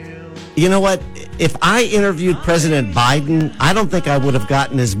You know what? If I interviewed President Biden, I don't think I would have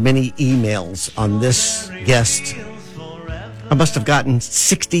gotten as many emails on this guest. I must have gotten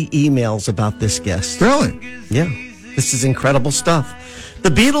 60 emails about this guest. Really? Yeah. This is incredible stuff. The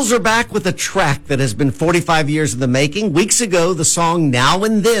Beatles are back with a track that has been 45 years in the making. Weeks ago, the song Now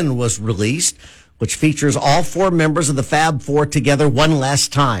and Then was released, which features all four members of the Fab Four together one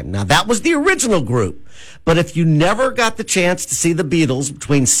last time. Now, that was the original group. But if you never got the chance to see the Beatles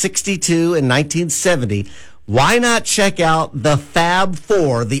between 62 and 1970, why not check out the Fab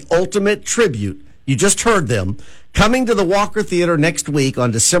Four, the ultimate tribute? You just heard them. Coming to the Walker Theater next week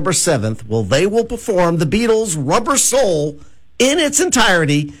on December 7th, they will perform the Beatles' Rubber Soul in its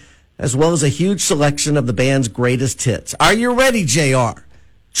entirety, as well as a huge selection of the band's greatest hits. Are you ready, JR?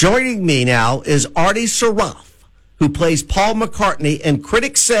 Joining me now is Ardy Sarraf, who plays Paul McCartney, and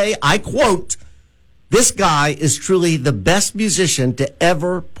critics say, I quote, "This guy is truly the best musician to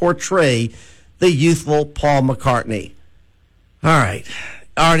ever portray the youthful Paul McCartney." All right.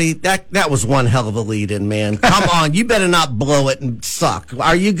 Ardy, that was one hell of a lead-in, man. Come on, you better not blow it and suck.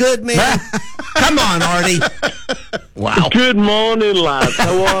 Are you good, man? Come on, Ardy. Wow. Good morning, lads.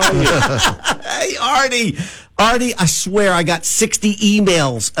 How are you? Hey, Ardy, I swear I got 60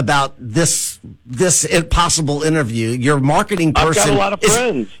 emails about this possible interview. Your marketing person... I've got a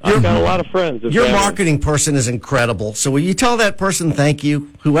lot of friends. Your marketing person is incredible. So will you tell that person thank you?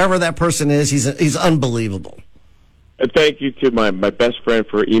 Whoever that person is, he's unbelievable. Thank you to my best friend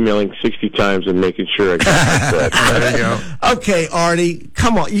for emailing 60 times and making sure I got that. There you go. Okay, Ardy,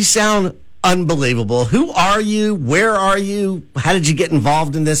 come on. You sound unbelievable. Who are you? Where are you? How did you get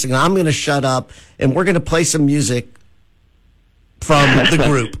involved in this? And I'm going to shut up, and we're going to play some music from the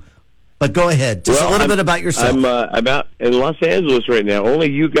group. But go ahead. Just a little bit about yourself. I'm out in Los Angeles right now. Only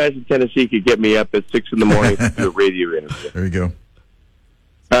you guys in Tennessee could get me up at 6 in the morning to do a radio interview. There you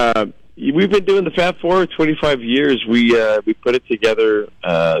go. We've been doing the Fab Four 25 years. We put it together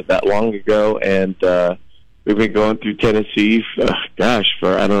that long ago, and we've been going through Tennessee,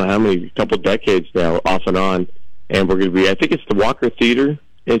 for I don't know how many, couple decades now, off and on. And we're going to be, I think it's the Walker Theater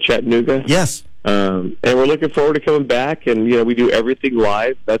in Chattanooga. Yes. And we're looking forward to coming back. And, we do everything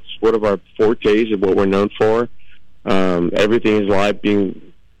live. That's one of our fortes and what we're known for. Everything is live, being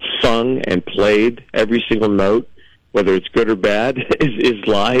sung and played. Every single note, whether it's good or bad, is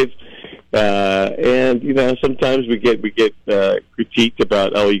live. And sometimes we get critiqued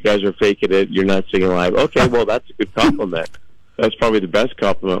about, oh, you guys are faking it, you're not singing live. Okay, well, that's a good compliment. That's probably the best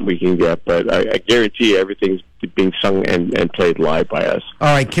compliment we can get. But I guarantee you, everything's being sung and played live by us.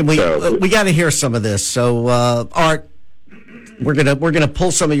 All right, can we? We got to hear some of this. So, Art, we're gonna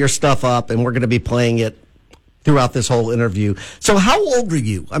pull some of your stuff up, and we're gonna be playing it throughout this whole interview. So, how old were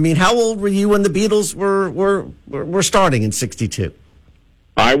you? I mean, how old were you when the Beatles were starting in '62?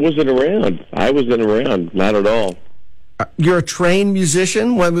 I wasn't around. Not at all. You're a trained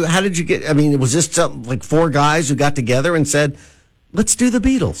musician? How did you get... I mean, was this something like four guys who got together and said, let's do the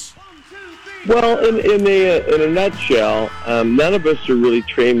Beatles? Well, in a nutshell, none of us are really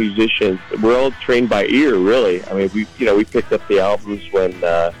trained musicians. We're all trained by ear, really. I mean, we picked up the albums when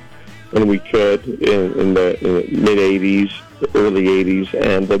we could in the mid-'80s, early '80s,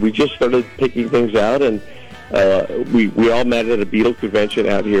 and we just started picking things out, and we all met at a Beatle convention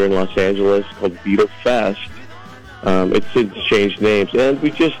out here in Los Angeles called Beatle Fest. It's since changed names, and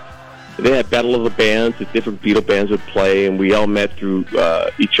they had Battle of the Bands that different Beatle bands would play, and we all met through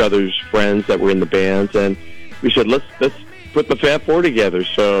each other's friends that were in the bands, and we said, let's put the Fab Four together.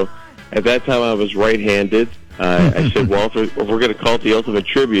 So at that time I was right-handed. I said, well, if we're going to call it the ultimate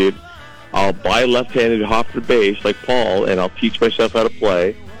tribute, I'll buy left-handed Hofner bass like Paul, and I'll teach myself how to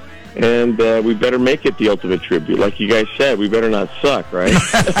play. And we better make it the ultimate tribute. Like you guys said, we better not suck, right?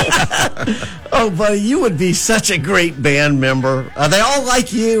 Oh, buddy, you would be such a great band member. Are they all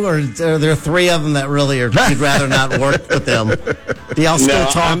like you, or are there three of them that really you'd rather not work with them? Do y'all still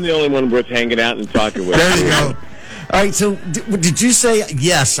talk? I'm the only one worth hanging out and talking with. There you go. All right, so did you say,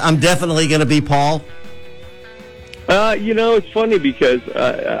 yes, I'm definitely going to be Paul? It's funny because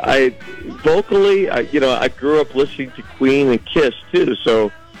I grew up listening to Queen and Kiss, too,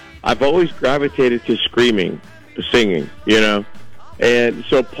 so I've always gravitated to screaming, to singing, And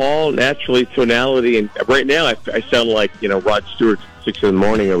so Paul, naturally, tonality, and right now I sound like, Rod Stewart at 6 in the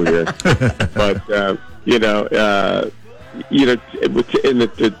morning over here. But, in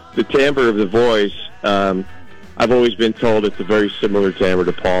the timbre of the voice, I've always been told it's a very similar timbre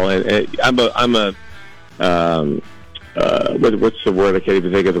to Paul. And what's the word? I can't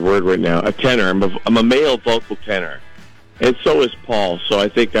even think of the word right now. A tenor. I'm a male vocal tenor. And so is Paul, so I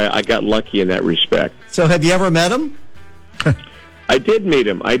think I got lucky in that respect. So have you ever met him? I did meet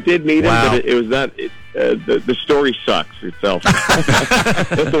him. Wow. But it was not. The story sucks itself. That's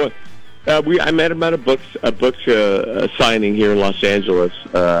the one. I met him at a book signing here in Los Angeles.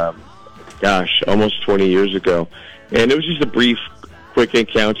 Almost 20 years ago, and it was just a brief, quick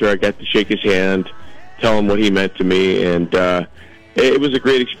encounter. I got to shake his hand, tell him what he meant to me, and it was a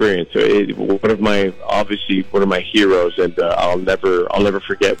great experience. One of my heroes, and I'll never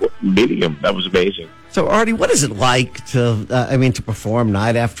forget meeting him. That was amazing. So, Ardy, what is it like to perform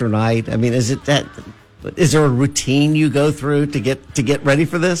night after night? I mean, is there a routine you go through to get ready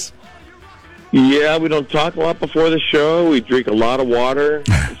for this? Yeah, we don't talk a lot before the show. We drink a lot of water,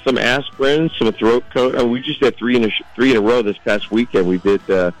 some aspirin, some throat coat. And we just had three in a row this past weekend. We did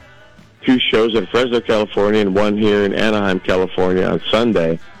 2 shows in Fresno, California, and 1 here in Anaheim, California on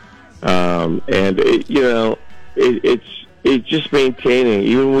Sunday. And it's just maintaining,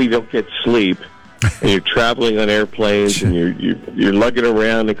 even when we don't get sleep, and you're traveling on airplanes, and you're lugging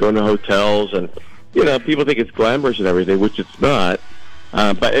around and going to hotels, and people think it's glamorous and everything, which it's not.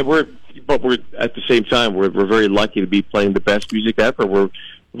 But we're at the same time, we're very lucky to be playing the best music ever. We're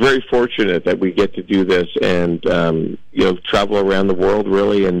very fortunate that we get to do this and travel around the world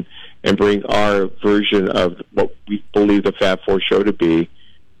really and bring our version of what we believe the Fab Four show to be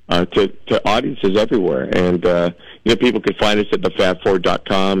to audiences everywhere. And people can find us at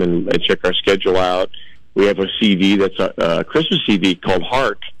thefab4.com and check our schedule out. We have a CD that's a Christmas CD called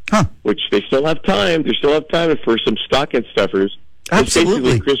Hark, which they still have time. They still have time for some stocking stuffers.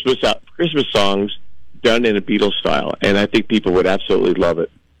 Absolutely. It's basically Christmas songs done in a Beatles style, and I think people would absolutely love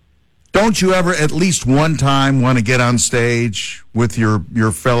it. Don't you ever, at least one time, want to get on stage with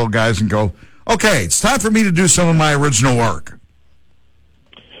your fellow guys and go, okay, it's time for me to do some of my original work?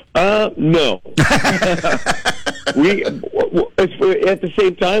 No. At the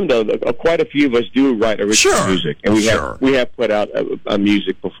same time, though, quite a few of us do write original music, and we have put out a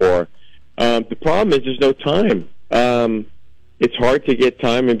music before. The problem is there's no time. It's hard to get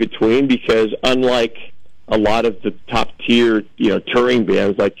time in between because unlike a lot of the top tier, touring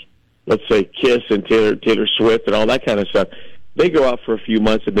bands like, let's say, Kiss and Taylor Swift and all that kind of stuff, they go out for a few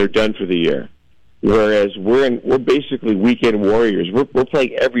months and they're done for the year. Whereas we're basically weekend warriors. We're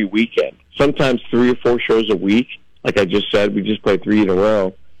playing every weekend, sometimes 3 or 4 shows a week. Like I just said, we just played 3 in a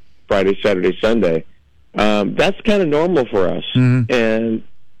row, Friday, Saturday, Sunday. That's kind of normal for us. Mm-hmm. And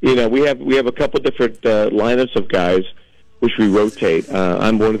we have a couple different lineups of guys, which we rotate.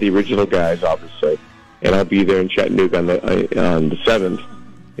 I'm one of the original guys, obviously, and I'll be there in Chattanooga on the 7th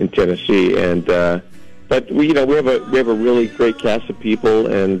in Tennessee. And but we have a really great cast of people,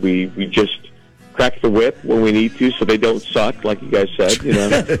 and we just crack the whip when we need to, so they don't suck, like you guys said.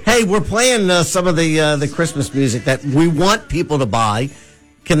 Hey, we're playing some of the Christmas music that we want people to buy.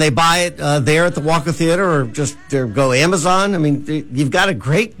 Can they buy it there at the Walker Theater, or just go Amazon? I mean, you've got a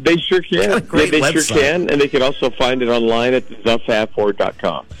great. They sure can. They sure can, and they can also find it online at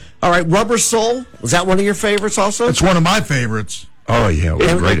thefab4.com. All right, Rubber Soul, was that one of your favorites? Also, it's one of my favorites. Oh yeah,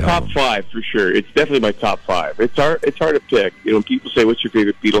 it's great my top 5 for sure. It's definitely my top 5. It's hard to pick. When people say, "What's your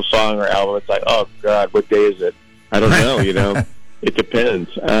favorite Beatles song or album?" It's like, oh God, what day is it? I don't know. It depends.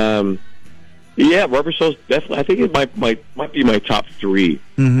 Yeah, Rubber Soul's definitely. I think it might be my top 3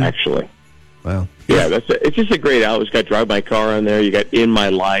 actually. Wow. Yeah, it's just a great album. It's got "Drive My Car" on there. You got "In My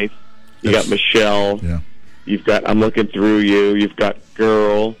Life." You got "Michelle." Yeah. You've got "I'm Looking Through You." You've got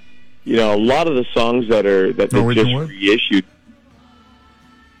 "Girl." A lot of the songs that they just reissued.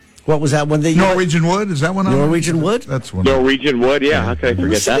 What was that one? Norwegian Wood? Is that one? Norwegian Wood? That's one. Norwegian Wood. Yeah. How can I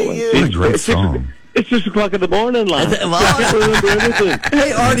forget that one? What a great song. It's 6 o'clock in the morning, lad. I remember everything.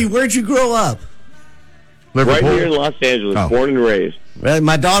 Hey, Ardy, where'd you grow up? Liverpool? Right here in Los Angeles, born and raised. Well,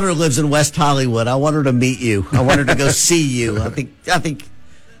 my daughter lives in West Hollywood. I want her to meet you. I want her to go see you. I think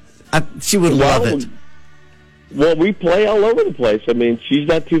she would love it. Well, we play all over the place. I mean, she's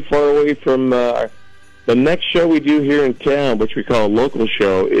not too far away from the next show we do here in town, which we call a local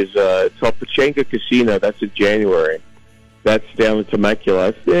show, is it's called Pachanka Casino. That's in January. That's down in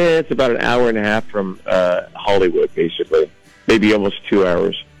Temecula. It's about an hour and a half from Hollywood, basically. Maybe almost 2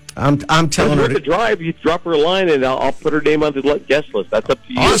 hours. I'm telling her to drive. You drop her a line, and I'll put her name on the guest list. That's up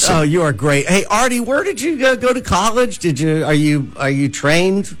to you. Awesome. Oh, you are great. Hey, Ardy, where did you go to college? Are you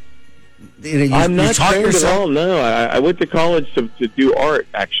trained? I'm not trained at all. No, I went to college to do art.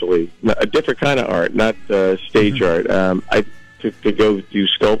 Actually, a different kind of art, not stage art. I to go do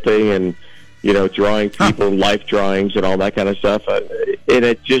sculpting and drawing people, life drawings, and all that kind of stuff. And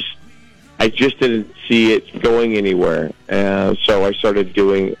I just didn't see it going anywhere. So I started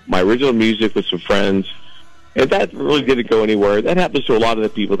doing my original music with some friends, and that really didn't go anywhere. That happens to a lot of the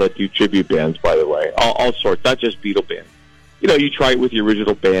people that do tribute bands, by the way, all sorts, not just Beatle bands. you try it with the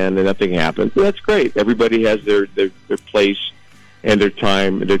original band and nothing happens. Well, that's great. Everybody has their place and their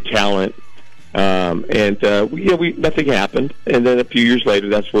time and their talent. Nothing happened. And then a few years later,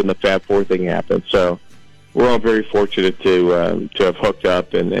 that's when the Fab Four thing happened. So we're all very fortunate to have hooked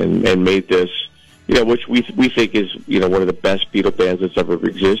up and made this, which we think is, one of the best Beatle bands that's ever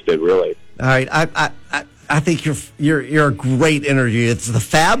existed, really. All right. I think you're a great interview. It's the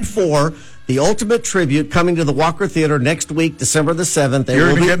Fab Four, the ultimate tribute, coming to the Walker Theater next week, December the 7th. You're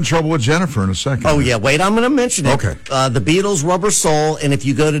going to get in trouble with Jennifer in a second. Oh, yeah. Wait, I'm going to mention it. Okay. The Beatles, Rubber Soul, and if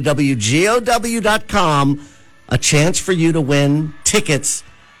you go to WGOW.com, a chance for you to win tickets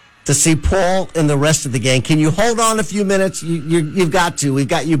to see Paul and the rest of the gang. Can you hold on a few minutes? You've got to. We've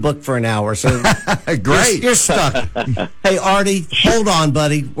got you booked for an hour. So great. You're stuck. Hey, Ardy, hold on,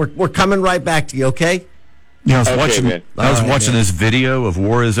 buddy. We're coming right back to you, okay? I was watching this video of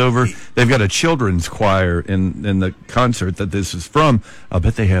War Is Over. They've got a children's choir in the concert that this is from. I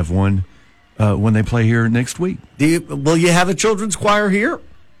bet they have one when they play here next week. Will you have a children's choir here?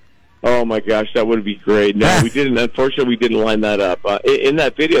 Oh my gosh, that would be great. No, we didn't. Unfortunately, we didn't line that up. In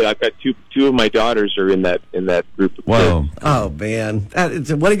that video, I've got two of my daughters are in that group. Of Wow. kids. Oh man,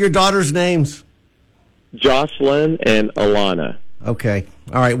 what are your daughters' names? Jocelyn and Alana. Okay.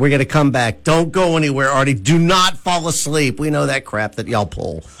 All right, we're going to come back. Don't go anywhere, Ardy. Do not fall asleep. We know that crap that y'all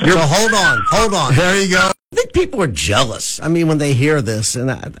pull. So hold on. There you go. I think people are jealous. I mean, when they hear this,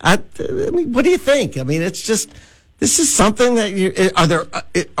 and I mean, what do you think? I mean, it's just this is something that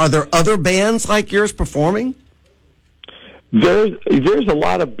are there other bands like yours performing? There's a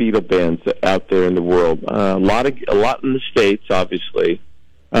lot of Beatle bands out there in the world. A lot in the States, obviously.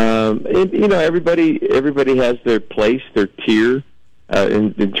 And, everybody has their place, their tier.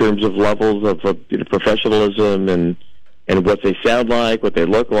 In terms of levels of professionalism and what they sound like, what they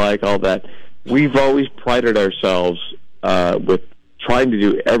look like, all that. We've always prided ourselves with trying to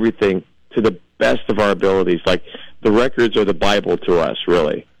do everything to the best of our abilities. Like, the records are the Bible to us,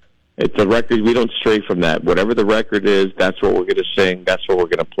 really. It's the record. We don't stray from that. Whatever the record is, that's what we're going to sing. That's what we're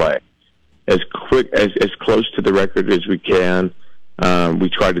going to play. As close to the record as we can. We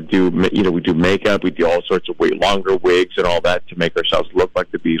try to do, we do makeup, we do all sorts of longer wigs and all that to make ourselves look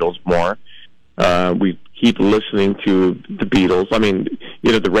like the Beatles more. We keep listening to the Beatles. I mean,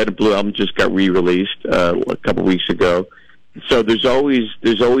 the Red and Blue album just got re-released a couple weeks ago. So there's always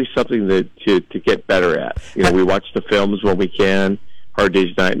something to get better at. We watch the films when we can. Hard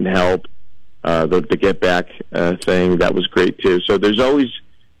Day's Night and Help, the Get Back thing, that was great too. So there's always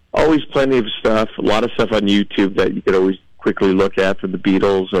plenty of stuff, a lot of stuff on YouTube that you could always quickly look at for the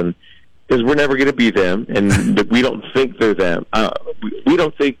Beatles, and because we're never going to be them, and we don't think they're them. We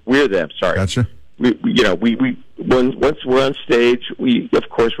don't think we're them. Sorry. Gotcha. Once we're on stage, of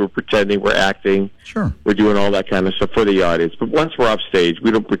course we're pretending, we're acting. Sure. We're doing all that kind of stuff for the audience. But once we're off stage,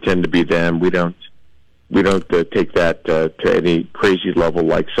 we don't pretend to be them. We don't take that to any crazy level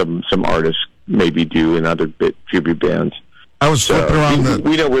like some artists maybe do in other tribute bands. I was flipping around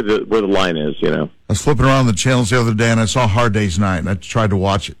we know where the line is, I was flipping around the channels the other day, and I saw Hard Day's Night, and I tried to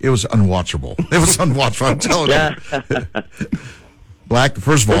watch it. It was unwatchable. I'm telling you. Black,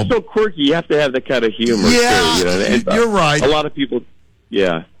 first of all. They're so quirky. You have to have that kind of humor. Yeah, too, And, you're right. A lot of people,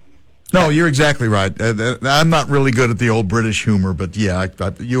 yeah. No, you're exactly right. I'm not really good at the old British humor, but yeah,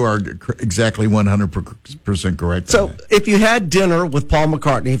 you are exactly 100% correct. So if you had dinner with Paul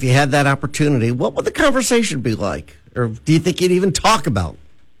McCartney, if you had that opportunity, what would the conversation be like? Or do you think you'd even talk about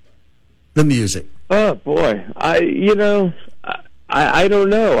the music? Oh boy, I don't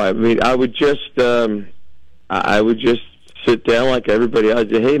know. I mean, I would just sit down like everybody else.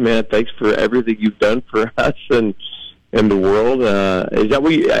 Say, hey man, thanks for everything you've done for us and the world. Is that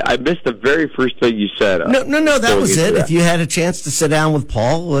what I missed the very first thing you said? No, that was it. If you had a chance to sit down with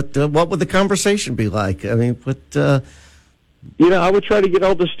Paul, what would the conversation be like? I mean, I would try to get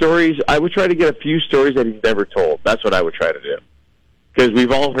all the stories. I would try to get a few stories that he's never told. That's what I would try to do. Because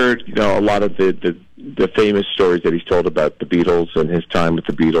we've all heard, a lot of the famous stories that he's told about the Beatles and his time with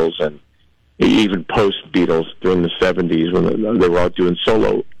the Beatles, and even post-Beatles during the 70s when they were all doing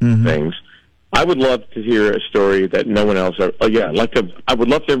solo things. I would love to hear a story that no one else. I would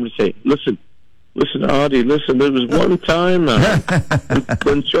love them to say, "Listen, Ardy, listen. There was one time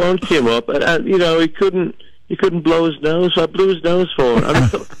when Sean came up, and he couldn't blow his nose, so I blew his nose for him." I mean,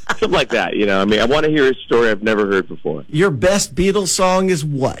 something like that. I mean, I want to hear a story I've never heard before. Your best Beatles song is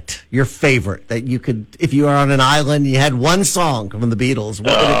what? Your favorite that you could, if you were on an island, you had one song from the Beatles.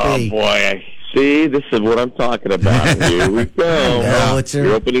 What would it be? Oh boy. See, this is what I'm talking about. Here we go. No,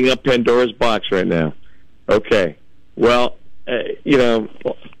 you're opening up Pandora's box right now. Okay. Well,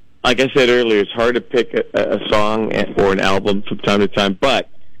 like I said earlier, it's hard to pick a song or an album from time to time, but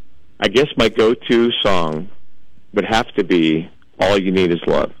I guess my go-to song would have to be All You Need Is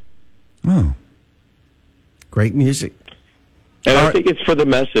Love. Oh. Great music. And I think it's for the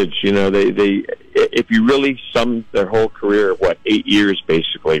message. You know, they if you really sum their whole career, 8 years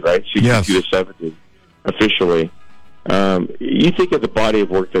basically, right? 62 to 70 officially. You think of the body of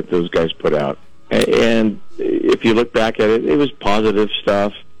work that those guys put out. And if you look back at it, it was positive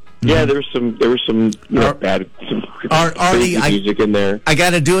stuff. Yeah, there was some bad Ardy, music in there. I got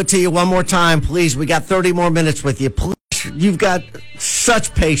to do it to you one more time, please. We got 30 more minutes with you. Please, you've got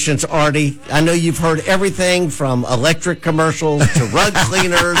such patience, Ardy. I know you've heard everything from electric commercials to rug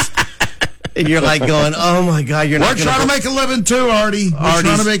cleaners. And you're like going, oh, my God, you're not going to... We're trying to make a living, too, Ardy. We're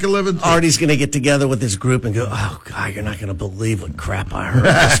trying to make a living, too. Ardy's going to get together with his group and go, oh, God, you're not going to believe what crap I heard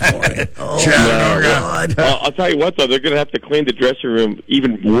this morning. Oh, God. Well, I'll tell you what, though. They're going to have to clean the dressing room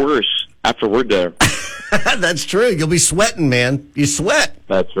even worse after we're there. That's true. You'll be sweating, man. You sweat.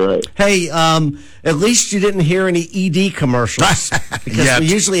 That's right. Hey, at least you didn't hear any ED commercials because we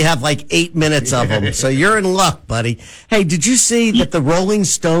usually have 8 minutes of them. So you're in luck, buddy. Hey, did you see that the Rolling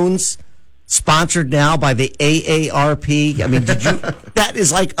Stones... sponsored now by the AARP. I mean, that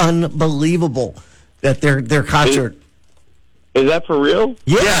is unbelievable that their concert. Is that for real?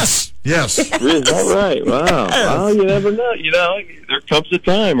 Yes. Yes. Is that right? Wow. Well, you never know. There comes a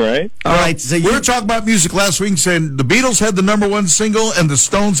time, right? All right. So we were talking about music last week saying the Beatles had the #1 single and the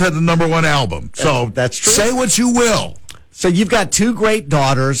Stones had the #1 album. So that's true. Say what you will. So you've got two great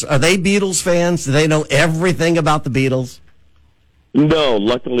daughters. Are they Beatles fans? Do they know everything about the Beatles? No,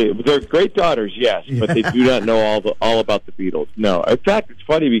 luckily they're great daughters, yes, but they do not know all about the Beatles. No, in fact, it's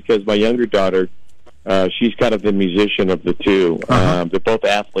funny because my younger daughter, she's kind of the musician of the two. They're both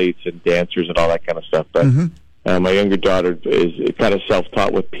athletes and dancers and all that kind of stuff. But my younger daughter is kind of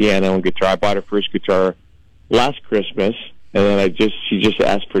self-taught with piano and guitar. I bought her first guitar last Christmas, and then she just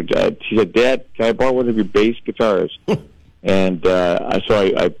asked for. She said, "Dad, can I borrow one of your bass guitars?" And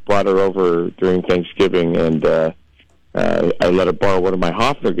so I brought her over during Thanksgiving and. I let her borrow one of my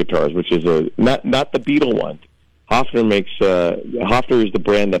Hofner guitars, which is not the Beatle one. Hofner Hofner is the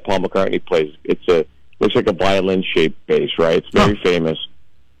brand that Paul McCartney plays. Looks like a violin-shaped bass, right? It's very famous,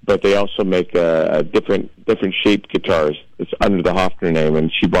 but they also make different shaped guitars. It's under the Hofner name, and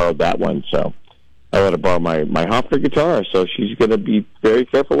she borrowed that one. So I let her borrow my Hofner guitar. So she's going to be very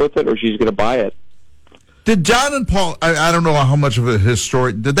careful with it, or she's going to buy it. Did John and Paul, I don't know how much of a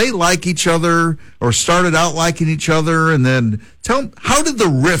history, did they like each other or started out liking each other? And then tell them, how did the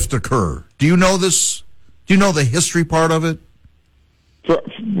rift occur? Do you know this? Do you know the history part of it?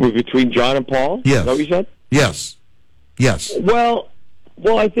 Between John and Paul? Yes. Is that what you said? Yes. Yes. Well,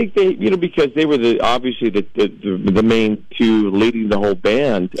 I think they, because they were obviously the main two leading the whole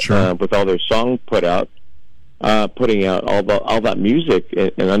band with all their songs putting out all that music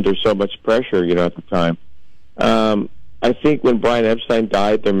and under so much pressure, at the time. I think when Brian Epstein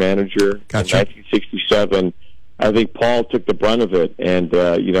died, their manager in 1967, I think Paul took the brunt of it. And,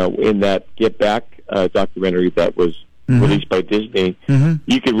 in that Get Back documentary that was released by Disney,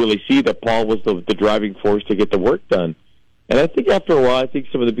 you could really see that Paul was the driving force to get the work done. And I think after a while, I think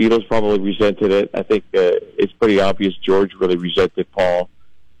some of the Beatles probably resented it. I think it's pretty obvious George really resented Paul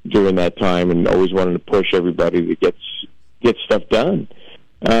during that time and always wanted to push everybody to get stuff done.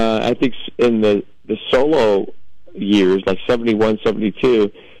 I think in the solo years, like 71,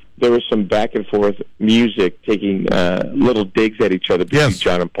 72, there was some back and forth music taking little digs at each other between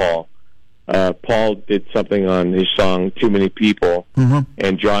John and Paul. Paul did something on his song "Too Many People,"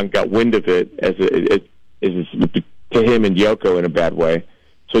 and John got wind of it as to him and Yoko in a bad way.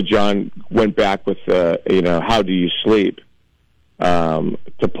 So John went back with "How Do You Sleep"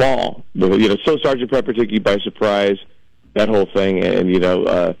 to Paul. So Sgt. Pepper took you by surprise. That whole thing, and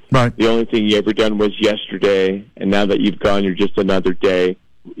the only thing you ever done was yesterday, and now that you've gone, you're just another day.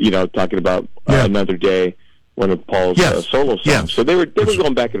 Talking about another day, one of Paul's solo songs. Yes. So they were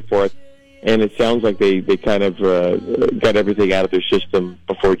going back and forth, and it sounds like they kind of got everything out of their system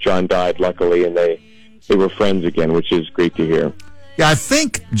before John died, luckily, and they were friends again, which is great to hear. Yeah, I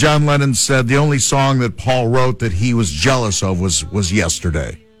think John Lennon said the only song that Paul wrote that he was jealous of was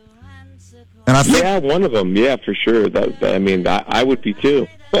Yesterday. And I think, one of them. Yeah, for sure. I would be too.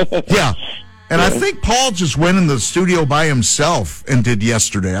 Yeah. And I think Paul just went in the studio by himself and did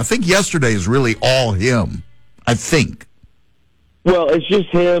Yesterday. I think Yesterday is really all him. I think. Well, it's just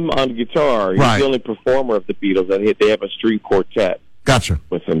him on guitar. He's the only performer of the Beatles, and they have a string quartet. Gotcha.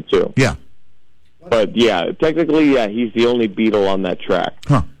 With him too. Yeah. But technically, he's the only Beatle on that track.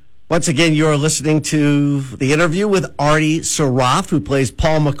 Huh. Once again, you are listening to the interview with Ardy Sarraf, who plays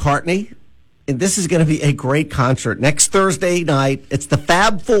Paul McCartney. And this is going to be a great concert. Next Thursday night, it's the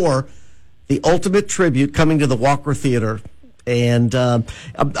Fab Four, the ultimate tribute, coming to the Walker Theater. And Ardy,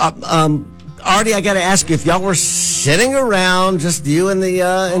 I got to ask you, if y'all were sitting around, just you and the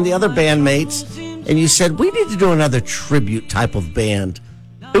other bandmates, and you said, we need to do another tribute type of band,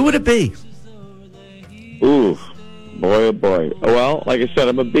 who would it be? Ooh, boy, oh boy. Well, like I said,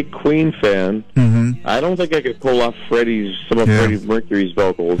 I'm a big Queen fan. Mm-hmm. I don't think I could pull off some of Freddie Mercury's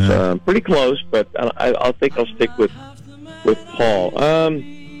vocals. Yeah. Pretty close, but I'll think I'll stick with Paul. Gosh,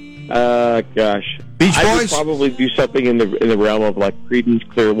 Beach I would Boys? probably do something in the realm of like Creedence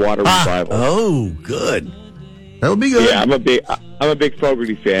Clearwater Revival. Oh, good. That would be good. Yeah, I'm a big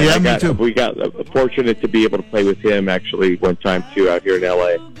Fogerty fan. Yeah, me too. We got fortunate to be able to play with him actually one time too out here in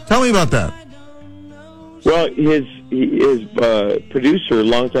L.A. Tell me about that. Well, his producer,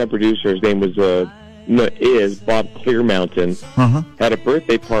 longtime producer, his name was Bob Clearmountain, had a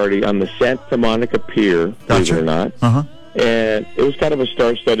birthday party on the Santa Monica Pier, believe it or not. And it was kind of a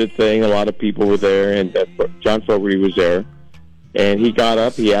star-studded thing. A lot of people were there, and John Fogerty was there. And he got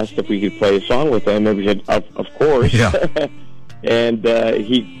up. He asked if we could play a song with him, and we said, "Of course." Yeah. And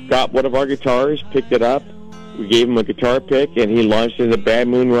he got one of our guitars, picked it up. We gave him a guitar pick, and he launched into Bad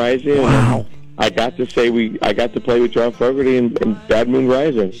Moon Rising. Wow. I got to play with John Fogerty in Bad Moon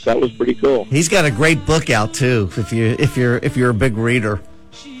Rising. That was pretty cool. He's got a great book out too. If you're a big reader.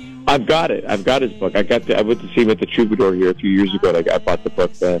 I've got it. I've got his book. I went to see him at the Troubadour here a few years ago. And I bought the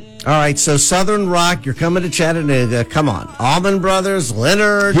book then. All right, so Southern Rock, you're coming to Chattanooga. Come on, Allman Brothers,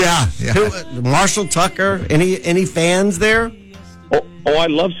 Leonard, Marshall Tucker. Any fans there? Oh, I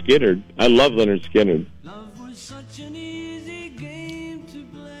love Skinner. I love Leonard Skinner.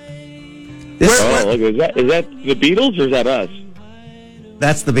 Look, is that the Beatles or is that us?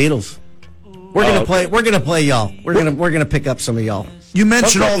 That's the Beatles. We're gonna play. We're gonna play y'all. We're gonna pick up some of y'all. You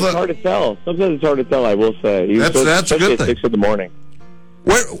mentioned Sometimes it's hard to tell. Sometimes it's hard to tell. I will say. That's a good thing. At 6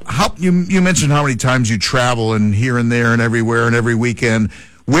 a.m. You mentioned how many times you travel and here and there and everywhere and every weekend.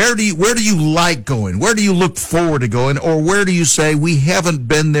 Where do you like going? Where do you look forward to going? Or where do you say we haven't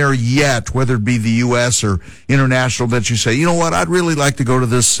been there yet, whether it be the U.S. or international, that you say, you know what, I'd really like to go to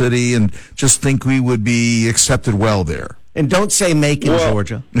this city and just think we would be accepted well there? And don't say Macon,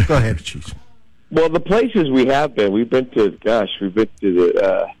 Georgia. Go ahead. Jeez. Well, the places we've been to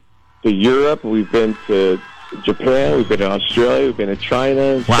Europe, we've been to Japan, we've been to Australia, we've been to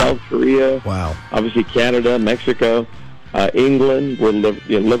China, South Korea. Wow. Obviously Canada, Mexico, England,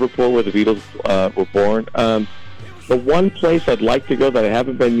 in Liverpool, where the Beatles were born. The one place I'd like to go that I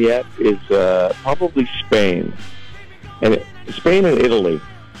haven't been yet is probably Spain. Spain and Italy.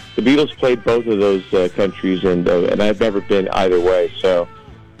 The Beatles played both of those countries, and I've never been either way, so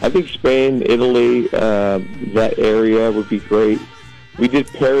I think Spain, Italy, that area would be great. We did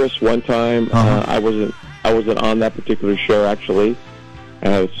Paris one time. I wasn't on that particular show actually. I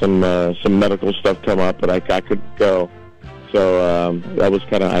had some medical stuff come up, but I couldn't go. So that was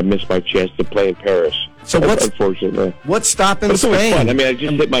I missed my chance to play in Paris. So unfortunately, what's stopping but it's always Spain? fun. I mean, I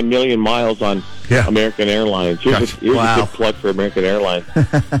just hit my million miles on American Airlines. Here's a good plug for American Airlines.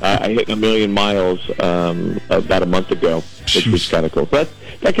 I hit 1 million miles about a month ago, which was kind of cool. But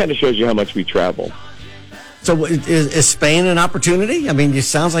that kind of shows you how much we travel. So is Spain an opportunity? I mean, it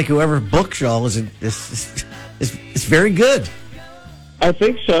sounds like whoever books y'all is very good. I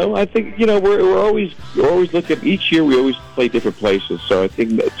think so. I think we're always looking. Each year we always play different places. So I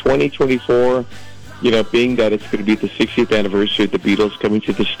think 2024, being that it's going to be the 60th anniversary of the Beatles coming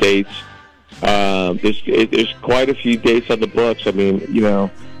to the States, there's quite a few dates on the books. I mean,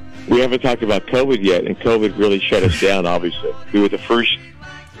 we haven't talked about COVID yet, and COVID really shut us down. Obviously, we were the first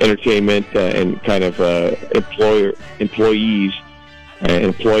entertainment and kind of employees and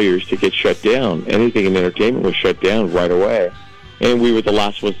employers to get shut down. Anything in entertainment was shut down right away. And we were the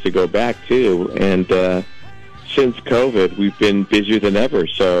last ones to go back, too. And since COVID, we've been busier than ever.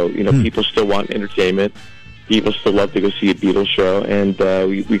 So, people still want entertainment. People still love to go see a Beatles show. And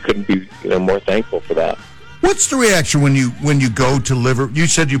we couldn't be more thankful for that. What's the reaction when you go to Liverpool? You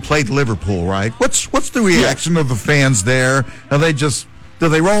said you played Liverpool, right? What's the reaction of the fans there? Do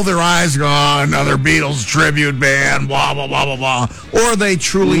they roll their eyes and go, oh, another Beatles tribute band, blah, blah, blah, blah, blah? Or they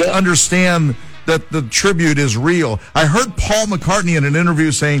truly understand that the tribute is real? I heard Paul McCartney in an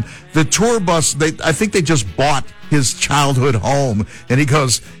interview saying the tour bus, I think they just bought his childhood home. And he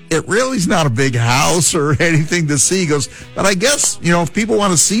goes, it really is not a big house or anything to see. He goes, but I guess, if people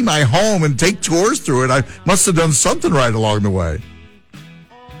want to see my home and take tours through it, I must have done something right along the way.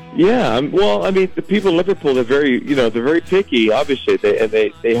 Yeah, well, I mean, the people in Liverpool, they're very picky. Obviously,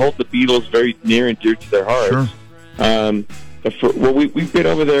 they hold the Beatles very near and dear to their hearts. Sure. We've been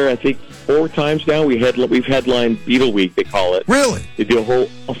over there, I think, 4 times now. We've headlined Beatle Week, they call it. Really? They do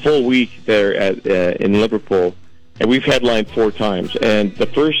a full week there in Liverpool, and we've headlined 4 times. And the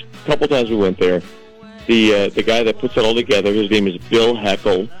first couple times we went there, the guy that puts it all together, his name is Bill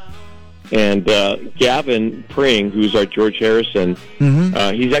Heckel. And Gavin Pring, who's our George Harrison,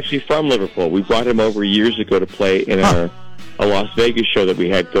 he's actually from Liverpool. We brought him over years ago to play in a Las Vegas show that we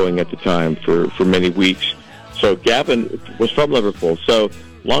had going at the time for many weeks. So Gavin was from Liverpool. So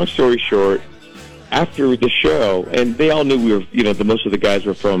long story short, after the show, and they all knew we were, most of the guys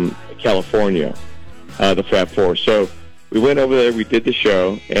were from California, the Fab Four. So we went over there, we did the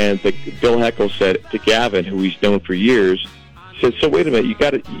show, and Bill Heckel said to Gavin, who he's known for years, said, "So wait a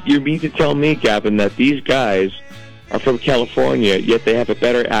minute, you mean to tell me, Gavin, that these guys are from California, yet they have a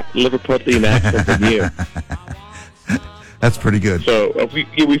better Liverpudlian accent than you?" That's pretty good. So if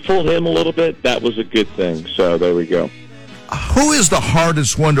we fooled him a little bit, that was a good thing. So there we go. Who is the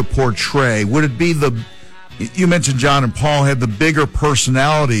hardest one to portray? Would it be you mentioned John and Paul had the bigger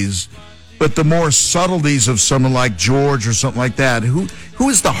personalities, but the more subtleties of someone like George or something like that? Who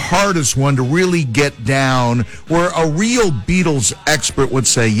is the hardest one to really get down where a real Beatles expert would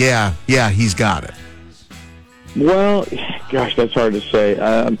say, yeah, he's got it? Well, gosh, that's hard to say.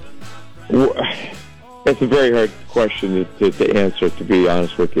 That's a very hard question to answer, to be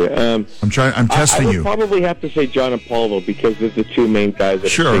honest with you. I'm testing I you. would probably have to say John and Paul, though, because they're the 2 main guys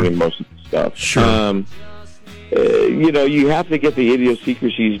that are singing most of the stuff. Sure. You have to get the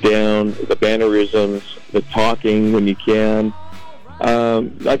idiosyncrasies down, the mannerisms, the talking when you can.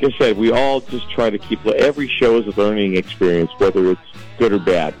 Like I said, we all just try to keep... Every show is a learning experience, whether it's good or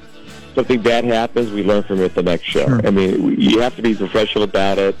bad. Something bad happens, we learn from it the next show. Sure. I mean, you have to be professional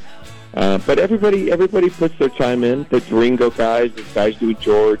about it. But everybody puts their time in. The Ringo guys, the guys doing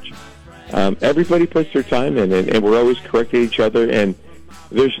George, everybody puts their time in, and we're always correcting each other. And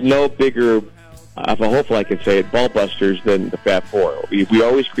there's no bigger, hopefully I can say it, ball busters than the Fab Four. We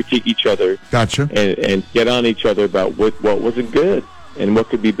always critique each other. Gotcha. And get on each other about what wasn't good and what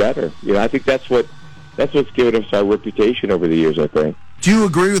could be better. I think that's what's given us our reputation over the years, I think. Do you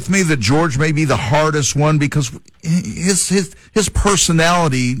agree with me that George may be the hardest one because his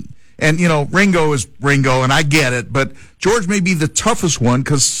personality? And, Ringo is Ringo, and I get it, but George may be the toughest one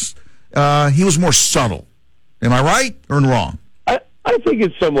because he was more subtle. Am I right or wrong? I think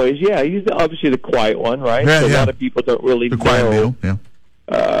in some ways, yeah. He's obviously the quiet one, right? Yeah, so a lot of people don't really the quiet know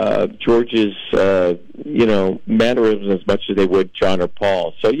Beatle, George's, mannerisms as much as they would John or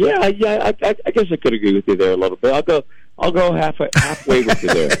Paul. So, I guess I could agree with you there a little bit. I'll go halfway with you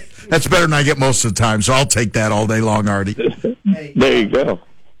there. That's better than I get most of the time, so I'll take that all day long, Ardy. There you go.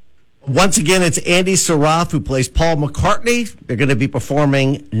 Once again, it's Ardy Sarraf who plays Paul McCartney. They're going to be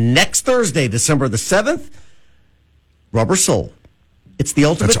performing next Thursday, December the 7th, Rubber Soul. It's the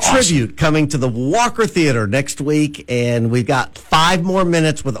ultimate tribute coming to the Walker Theater next week, and we've got 5 more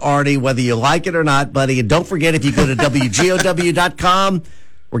minutes with Ardy, whether you like it or not, buddy. And don't forget, if you go to WGOW.com,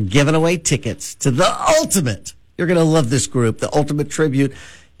 we're giving away tickets to the ultimate. You're going to love this group, the ultimate tribute.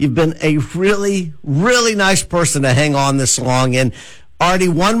 You've been a really, really nice person to hang on this long, and Ardy,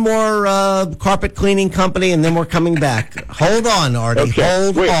 one more carpet cleaning company, and then we're coming back. Hold on, Ardy.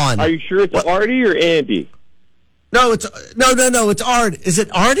 Okay. Hold on. Are you sure it's Ardy or Andy? No, it's Ardy. Is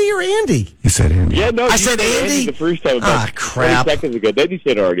it Ardy or Andy? You said Andy. Yeah, no, I said Andy the first time about crap. 20 seconds ago. Then you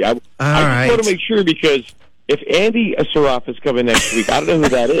said Ardy. I just want to make sure because if Andy Sarraf is coming next week, I don't know who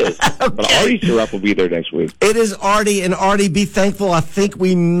that is, but Ardy Sarraf will be there next week. It is Ardy, and Ardy, be thankful. I think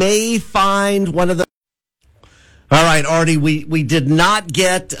we may find one of the. All right, Ardy, we did not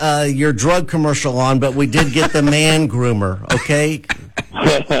get your drug commercial on, but we did get the man groomer, okay?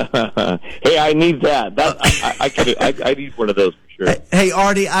 Hey, I need that. I need one of those for sure. Hey,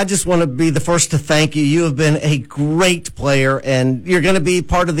 Ardy, I just want to be the first to thank you. You have been a great player, and you're going to be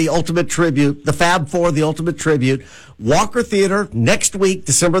part of the Ultimate Tribute, the Fab Four, the Ultimate Tribute. Walker Theater, next week,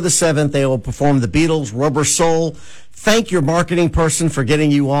 December the 7th, they will perform the Beatles, Rubber Soul. Thank your marketing person for getting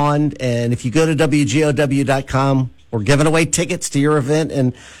you on. And if you go to WGOW.com, we're giving away tickets to your event.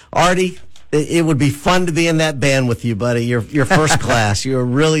 And Ardy, it would be fun to be in that band with you, buddy. You're first class. You're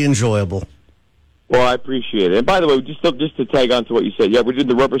really enjoyable. Well, I appreciate it. And by the way, just to tag on to what you said, we're doing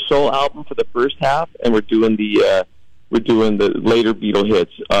the Rubber Soul album for the first half, and we're doing the later Beatle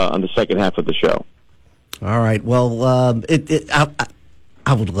hits on the second half of the show. All right. Well,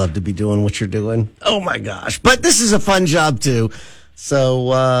 I would love to be doing what you're doing. Oh, my gosh. But this is a fun job, too.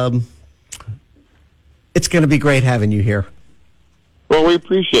 So it's going to be great having you here. Well, we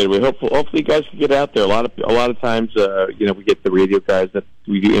appreciate it. Hopefully you guys can get out there. A lot of times, we get the radio guys that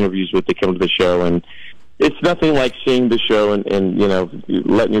we do interviews with. They come to the show, and it's nothing like seeing the show and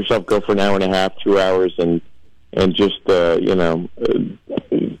letting yourself go for an hour and a half, 2 hours, and just have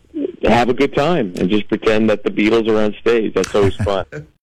a good time and just pretend that the Beatles are on stage. That's always fun.